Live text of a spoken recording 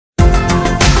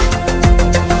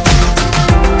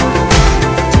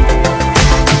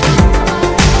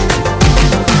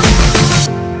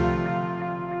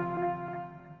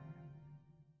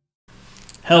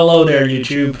Hello there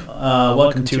YouTube,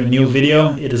 welcome to a new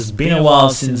video. It has been a while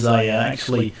since I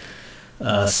actually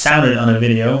sounded on a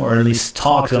video, or at least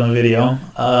talked on a video.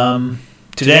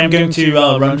 Today I'm going to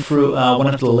run through one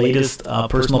of the latest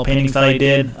personal paintings that I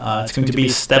did. It's going to be a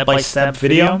step-by-step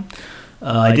video.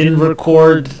 I didn't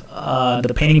record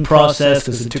the painting process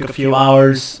because it took a few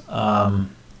hours. I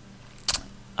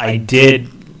did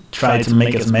try to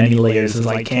make as many layers as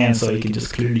I can so I can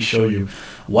just clearly show you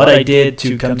what I did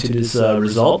to come to this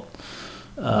result.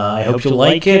 I hope you'll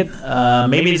like it.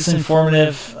 Maybe it's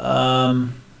informative.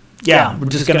 Yeah, we're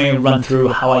just going to run through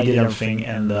how I did everything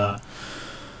and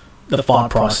the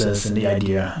thought process and the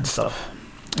idea and stuff.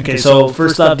 Okay, so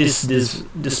first up,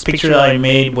 this picture that I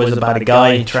made was about a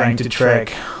guy trying to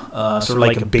track sort of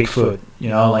like a Bigfoot, you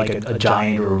know, like a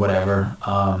giant or whatever.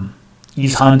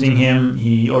 He's hunting him.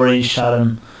 He already shot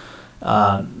him.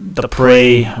 The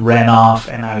prey ran off,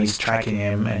 and now he's tracking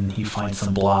him, and he finds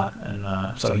some blood,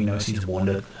 and so he knows he's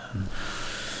wounded. And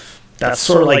that's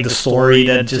sort of like the story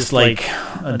that just like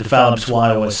develops while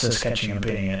I was sketching and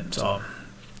painting it. So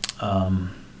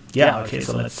yeah, okay,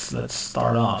 so let's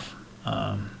start off.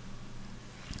 I'm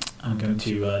going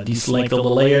to deselect all the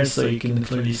layers so you can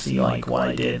clearly see like what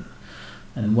I did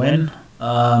and when.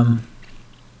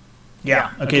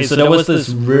 Yeah, okay, so there was this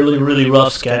really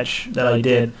rough sketch that I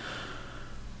did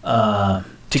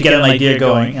to get an idea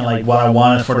going and like what I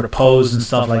wanted for the pose and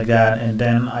stuff like that, and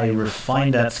then I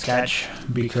refined that sketch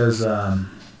because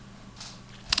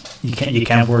you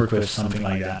can't work with something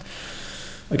like that.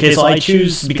 Okay, so I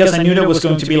choose, because I knew there was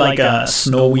going to be like a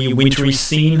snowy, wintry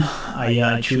scene,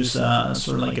 I choose sort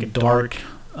of like a dark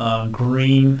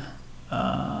green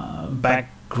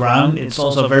background. It's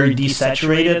also very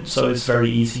desaturated, so it's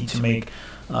very easy to make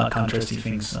contrasty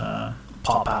things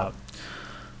pop out.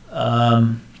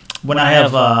 When I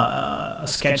have a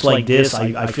sketch like this,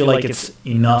 I feel like it's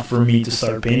enough for me to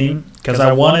start painting, because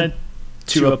I wanted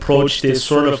to approach this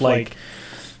sort of like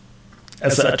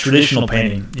as a traditional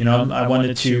painting, you know. I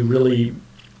wanted to really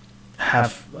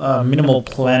have minimal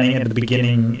planning at the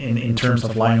beginning in terms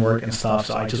of line work and stuff,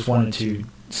 so I just wanted to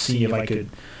see if I could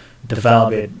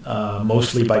develop it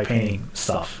mostly by painting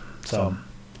stuff. So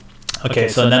okay,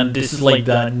 so then this is like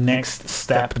the next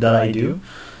step that I do.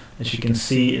 As you can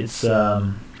see, it's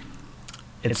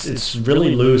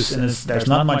really loose, and there's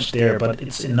not much there, but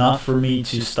it's enough for me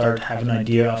to start having an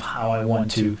idea of how I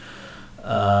want to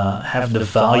have the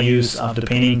values of the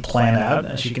painting planned out.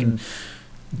 As you can,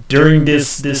 during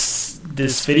this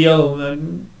video,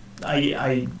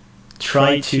 I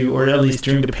try to, or at least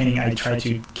during the painting, I try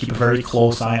to keep a very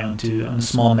close eye on the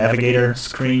small navigator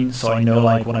screen, so I know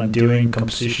like what I'm doing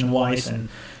composition wise, and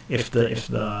if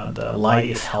the light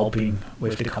is helping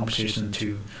with the composition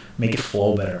to make it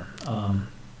flow better.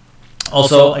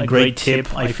 Also, a great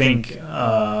tip, I think,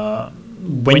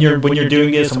 when you're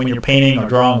doing this and when you're painting or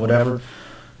drawing, whatever,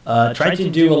 try to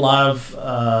do a lot of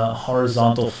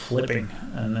horizontal flipping,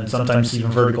 and sometimes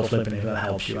even vertical flipping if that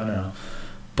helps you. I don't know,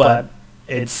 but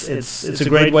it's a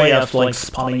great way of like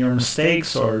spotting your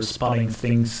mistakes or spotting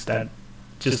things that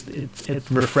just it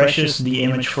refreshes the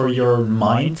image for your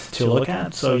mind to look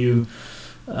at. So you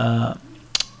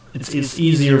it's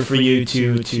easier for you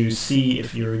to see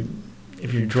if you're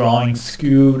drawing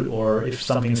skewed or if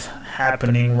something's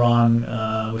happening wrong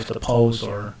with the pose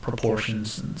or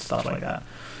proportions and stuff like that.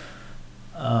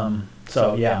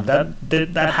 So yeah,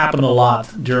 that happened a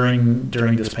lot during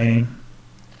this painting.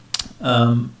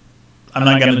 I'm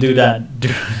not going to do that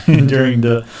during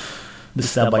the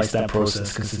step-by-step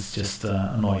process because it's just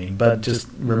annoying. But just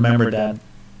remember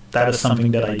that is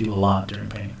something that I do a lot during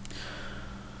painting.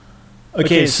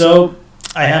 Okay, so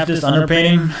I have this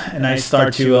underpainting, and I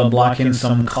start to block in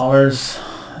some colors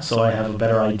so I have a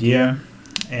better idea.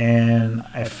 And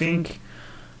I think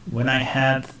when I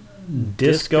had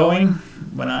this going,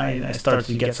 when I started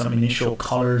to get some initial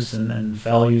colors and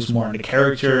values more in the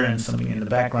character and something in the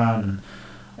background, and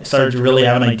I started to really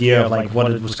have an idea of like what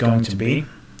it was going to be.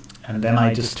 And then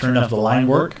I just turned off the line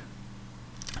work,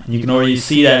 and you can already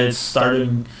see that it's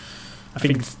starting. I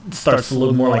think it starts to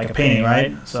look more like a painting,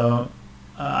 right? So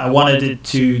I wanted it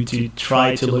to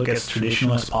try to look as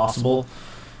traditional as possible.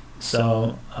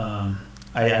 So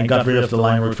I got rid of the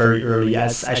line work very early,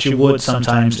 as you would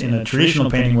sometimes in a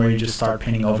traditional painting where you just start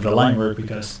painting over the line work,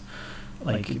 because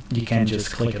like you can't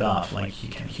just click it off like you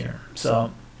can here.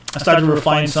 So I started to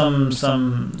refine some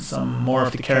more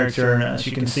of the character. As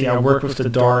you can see, I work with the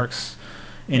darks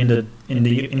in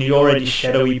the already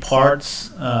shadowy parts,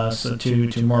 so to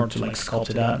like sculpt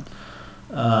it out.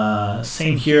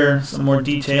 Same here, some more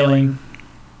detailing.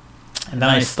 And then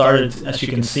I started, as you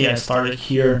can see, I started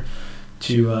here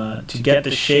to get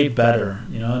the shape better.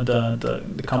 You know,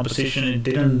 the composition, it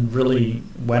didn't really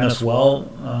went as well,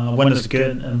 went as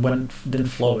good, and didn't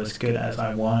flow as good as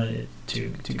I wanted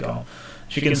it to go.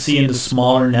 As you can see in the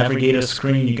smaller navigator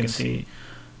screen, you can see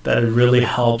that it really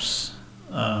helps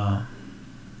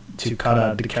to cut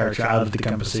out the character out of the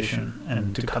composition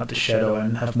and to cut the shadow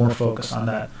and have more focus on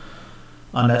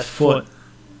that foot,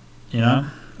 you know,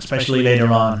 especially later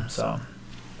on. So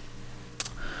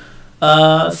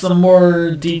some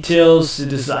more details.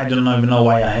 I don't even know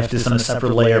why I have this on a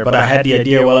separate layer, but I had the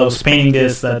idea while I was painting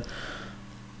this that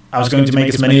I was going to make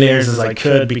as many layers as I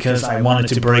could because I wanted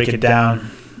to break it down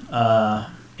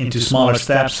into smaller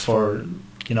steps for,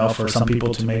 you know, for some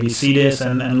people to maybe see this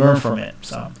and learn from it.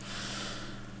 So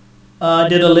I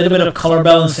did a little bit of color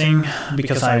balancing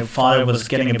because I thought it was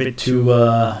getting a bit too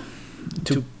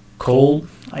cold,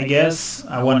 I guess.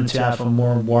 I wanted to have a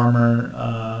more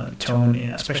warmer tone,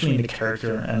 especially in the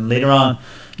character. And later on,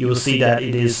 you will see that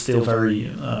it is still very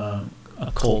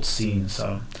a cold scene.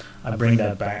 So I bring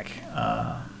that back.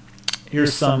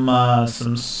 Here's some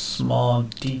small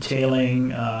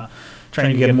detailing,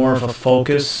 trying to get more of a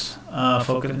focus,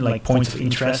 like points of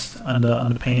interest on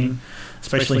the painting.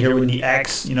 Especially here with the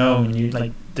X, you know, when you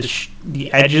like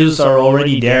the edges are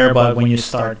already there, but when you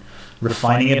start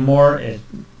refining it more, it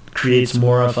creates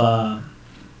more of a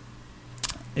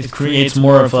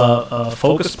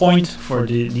focus point for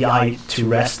the eye to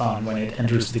rest on when it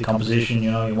enters the composition. You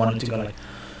know, you want it to go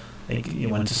like you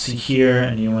want to see here,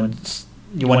 and you want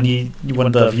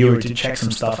the viewer to check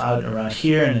some stuff out around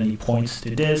here, and then he points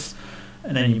to this,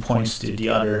 and then he points to the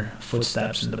other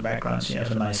footsteps in the background, so you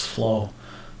have a nice flow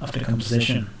of the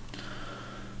composition.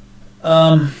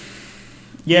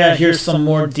 Yeah, here's some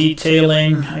more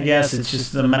detailing. I guess it's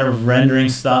just a matter of rendering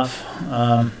stuff.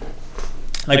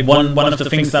 Like one of the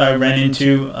things that I ran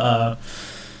into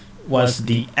was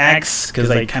the X,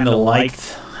 because I kind of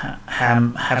liked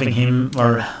having him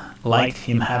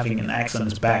having an X on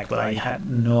his back, but I had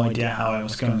no idea how I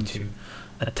was going to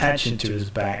attach it to his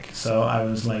back. So I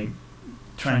was like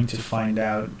trying to find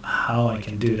out how I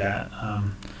can do that.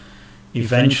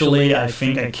 Eventually, I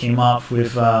think I came up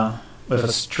with a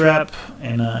strap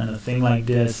and a thing like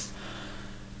this.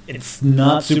 It's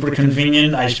not super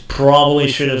convenient. I probably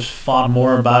should have thought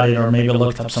more about it, or maybe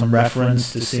looked up some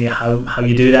reference to see how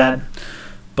you do that.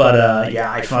 But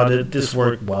yeah, I thought this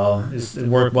worked well. It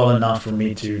worked well enough for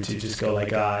me to just go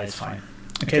like, it's fine.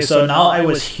 Okay, so now I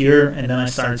was here, and then I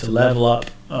started to level up,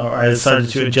 or I started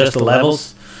to adjust the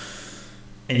levels.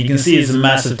 And you can see it's a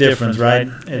massive difference, right?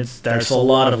 There's a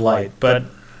lot of light. But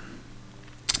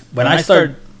when I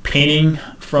start painting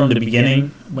from the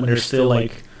beginning, when they're still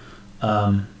like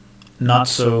not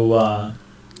so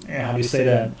how do you say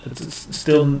that? It's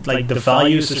still like the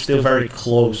values are still very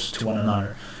close to one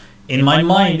another. In my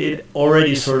mind, it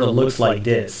already sort of looks like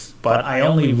this, but I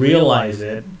only realize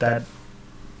that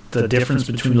the difference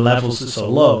between the levels is so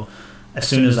low as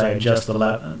soon as I adjust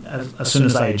as soon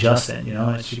as I adjust it. You know,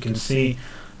 as you can see,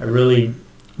 I really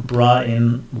brought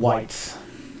in whites.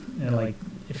 You know, like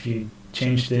if you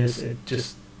change this, it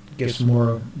just gives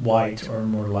more white or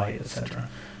more light, etc.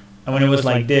 And when it was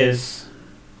like this,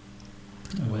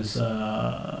 it was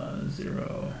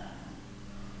 0.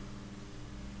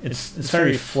 It's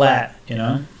very flat, you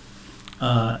know.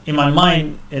 In my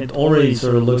mind, it already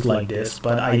sort of looks like this,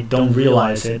 but I don't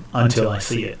realize it until I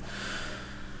see it.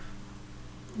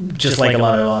 Just like a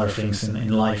lot of other things in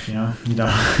life, you know, you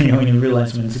don't only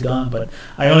realize when it's gone. But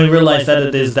I only realized that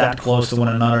it is that close to one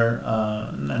another,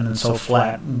 and it's so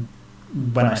flat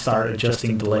when I start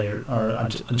adjusting the layer or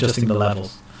adjusting the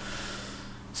levels.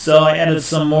 So I added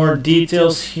some more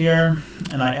details here,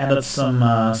 and I added some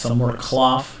more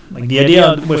cloth. Like the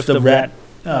idea with the red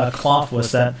cloth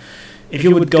was that if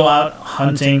you would go out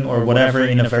hunting or whatever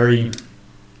in a very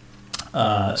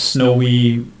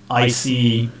snowy,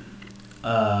 icy,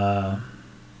 sort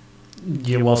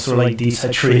of like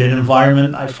desaturated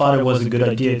environment, I thought it was a good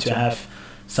idea to have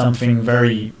something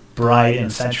very bright and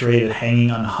saturated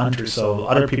hanging on a hunter, so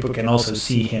other people can also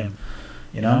see him.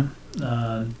 You know,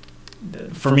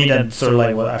 for me, that's sort of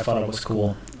like what I thought it was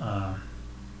cool.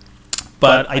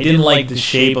 But I didn't like the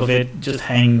shape of it just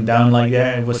hanging down like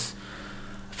that. I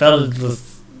felt it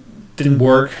didn't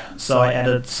work, so I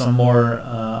added some more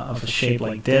of a shape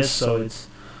like this. So it's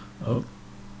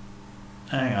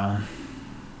hang on.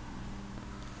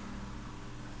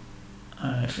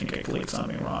 I think I clicked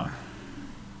something wrong.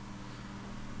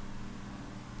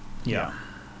 Yeah.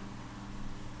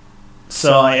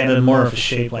 So I added more of a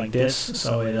shape like this,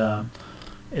 so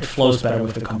it flows better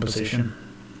with the composition.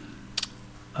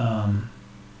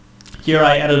 Here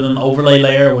I added an overlay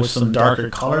layer with some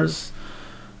darker colors.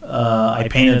 I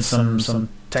painted some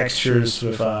textures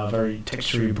with a very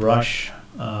textury brush.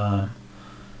 As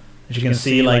you can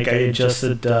see, like I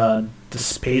adjusted the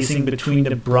spacing between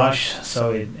the brush,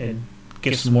 so it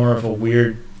gives more of a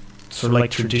weird, sort of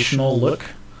like traditional look.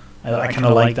 I kind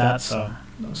of like that, so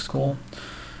that was cool.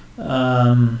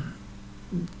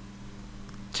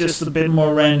 Just a bit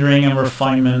more rendering and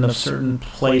refinement of certain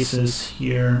places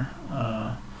here.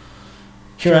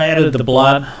 Here I added the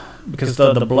blood, because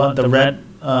the red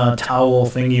towel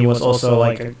thingy was also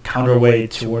like a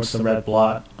counterweight towards the red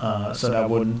blood, so that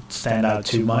wouldn't stand out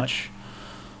too much.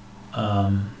 A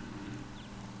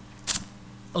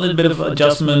little bit of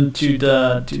adjustment to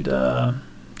the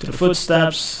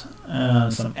footsteps,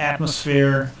 some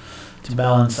atmosphere to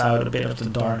balance out a bit of the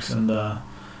darks and the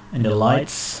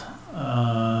lights.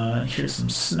 Here's some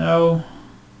snow,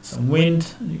 some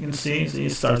wind. You can see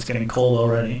it starts getting cold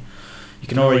already. You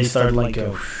can already start like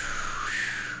go.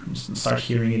 Start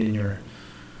hearing it in your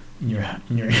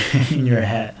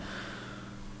head.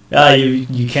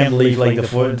 You can't believe like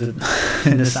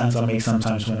the sounds I make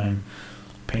sometimes when I'm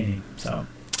painting. So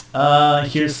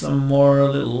here's some more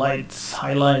little lights,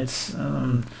 highlights,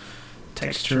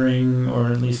 texturing,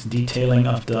 or at least detailing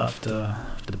of the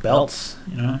belts.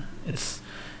 You know, it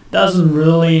doesn't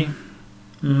really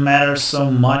matter so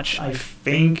much, I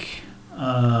think.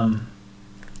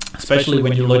 Especially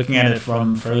when you're looking at it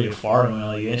from fairly far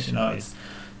away, you know,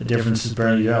 the difference is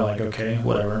barely there. Like, okay,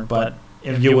 whatever. But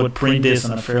if you would print this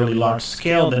on a fairly large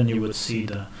scale, then you would see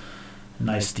the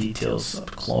nice details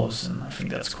up close, and I think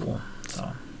that's cool.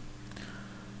 So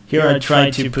here I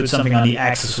tried to put something on the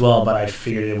axe as well, but I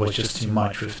figured it was just too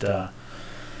much with the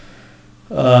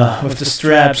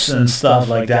straps and stuff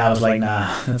like that. I was like,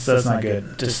 nah, that's not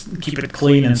good. Just keep it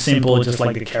clean and simple, just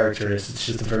like the character is. It's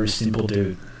just a very simple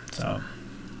dude. So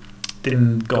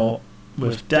didn't go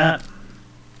with that.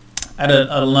 Added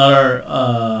another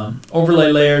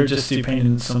overlay layer just to paint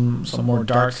in some more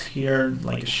darks here,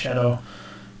 like a shadow,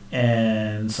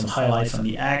 and some highlights on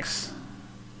the axe,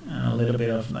 and a little bit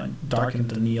of like darkened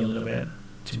the knee a little bit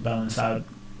to balance out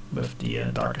with the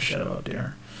darker shadow up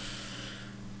there.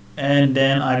 And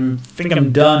then I think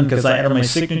I'm done, because I added my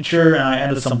signature and I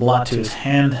added some blood to his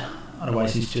hand.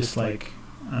 Otherwise he's just like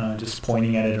just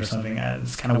pointing at it or something.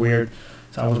 It's kind of weird.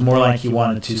 So I was more like he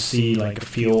wanted to see like a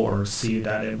feel, or see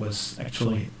that it was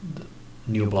actually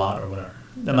new blood or whatever.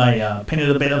 Then I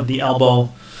painted a bit of the elbow,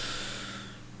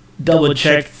 double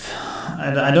checked.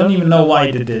 I don't even know why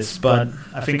I did this, but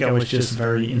I think I was just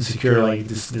very insecure, like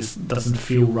this doesn't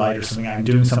feel right or something. I'm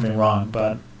doing something wrong,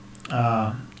 but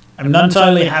I'm not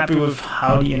entirely happy with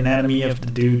how the anatomy of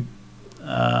the dude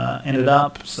ended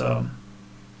up. So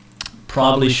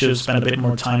probably should have spent a bit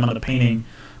more time on the painting,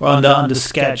 or on the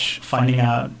sketch, finding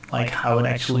out like how it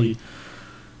actually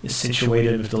is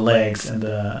situated with the legs and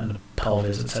the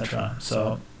pelvis, etc.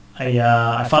 So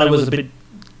I thought it was a bit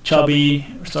chubby,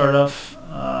 sort of.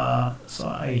 So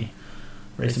I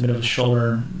raised a bit of the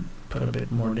shoulder, put a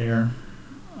bit more there,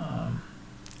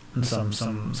 and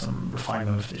some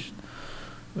refinement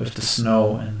with the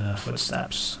snow and the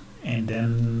footsteps, and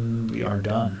then we are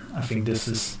done. I think this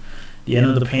is the end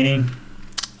of the painting.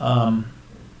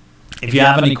 If you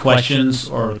have any questions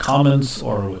or comments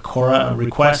or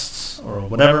requests or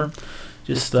whatever,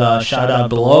 just shout out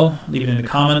below, leave it in the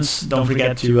comments. Don't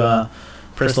forget to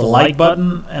press the like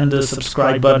button and the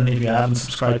subscribe button if you haven't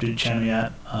subscribed to the channel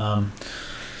yet.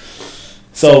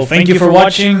 So thank you for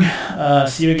watching.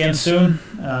 See you again soon.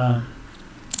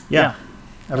 Yeah,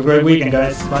 have a great weekend,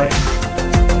 guys. Bye.